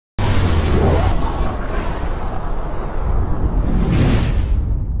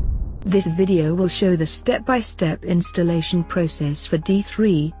This video will show the step-by-step installation process for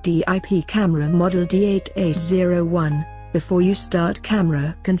D3D camera model D8801. Before you start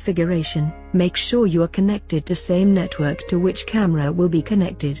camera configuration, make sure you are connected to same network to which camera will be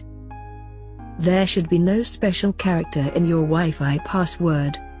connected. There should be no special character in your Wi-Fi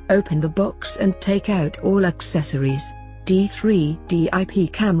password. Open the box and take out all accessories.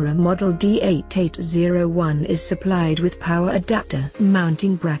 D3D camera model D8801 is supplied with power adapter,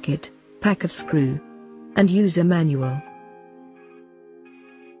 mounting bracket, pack of screw, and user manual.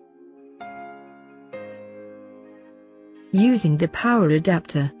 Using the power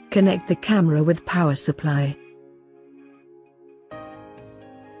adapter, connect the camera with power supply.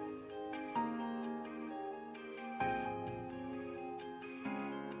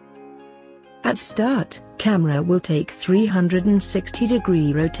 At start, camera will take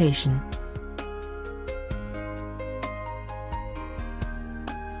 360-degree rotation.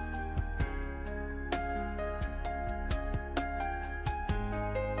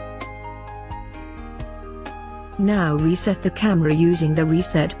 Now reset the camera using the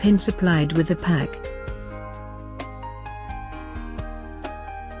reset pin supplied with the pack.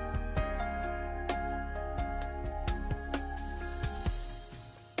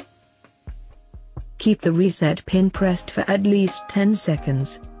 Keep the reset pin pressed for at least 10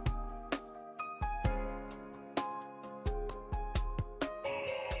 seconds.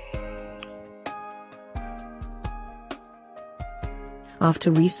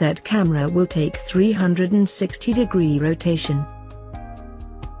 After reset, camera will take 360-degree rotation.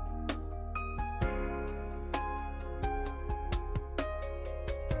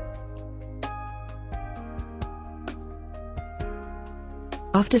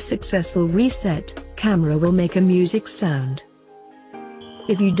 After successful reset, camera will make a music sound.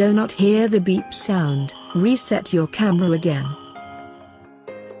 If you do not hear the beep sound, reset your camera again.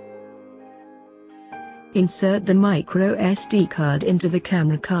 Insert the micro SD card into the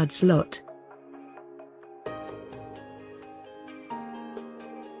camera card slot.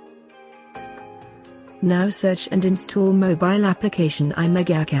 Now search and install mobile application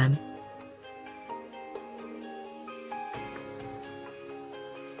iMegaCam.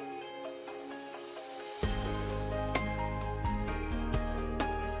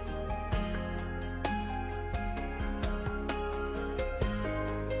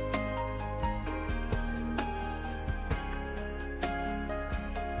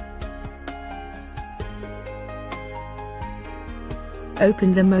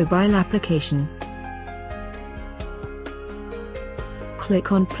 Open the mobile application.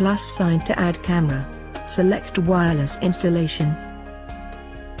 Click on plus sign to add camera. Select wireless installation.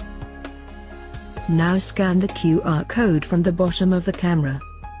 Now scan the QR code from the bottom of the camera.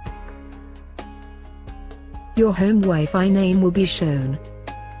 Your home Wi-Fi name will be shown.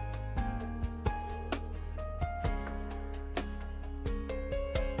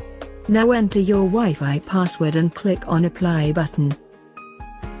 Now enter your Wi-Fi password and click on Apply button.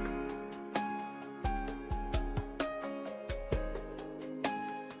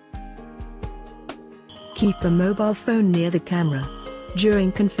 Keep the mobile phone near the camera.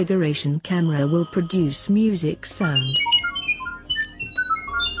 During configuration, camera will produce music sound.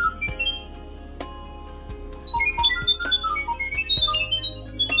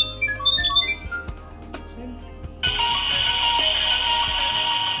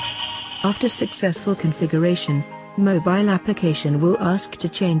 After successful configuration, mobile application will ask to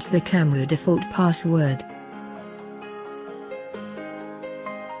change the camera default password.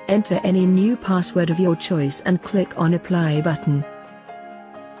 Enter any new password of your choice and click on Apply button.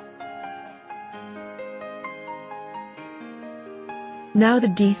 Now the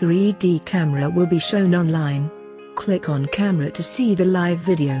D3D camera will be shown online. Click on camera to see the live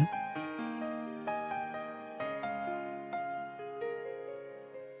video.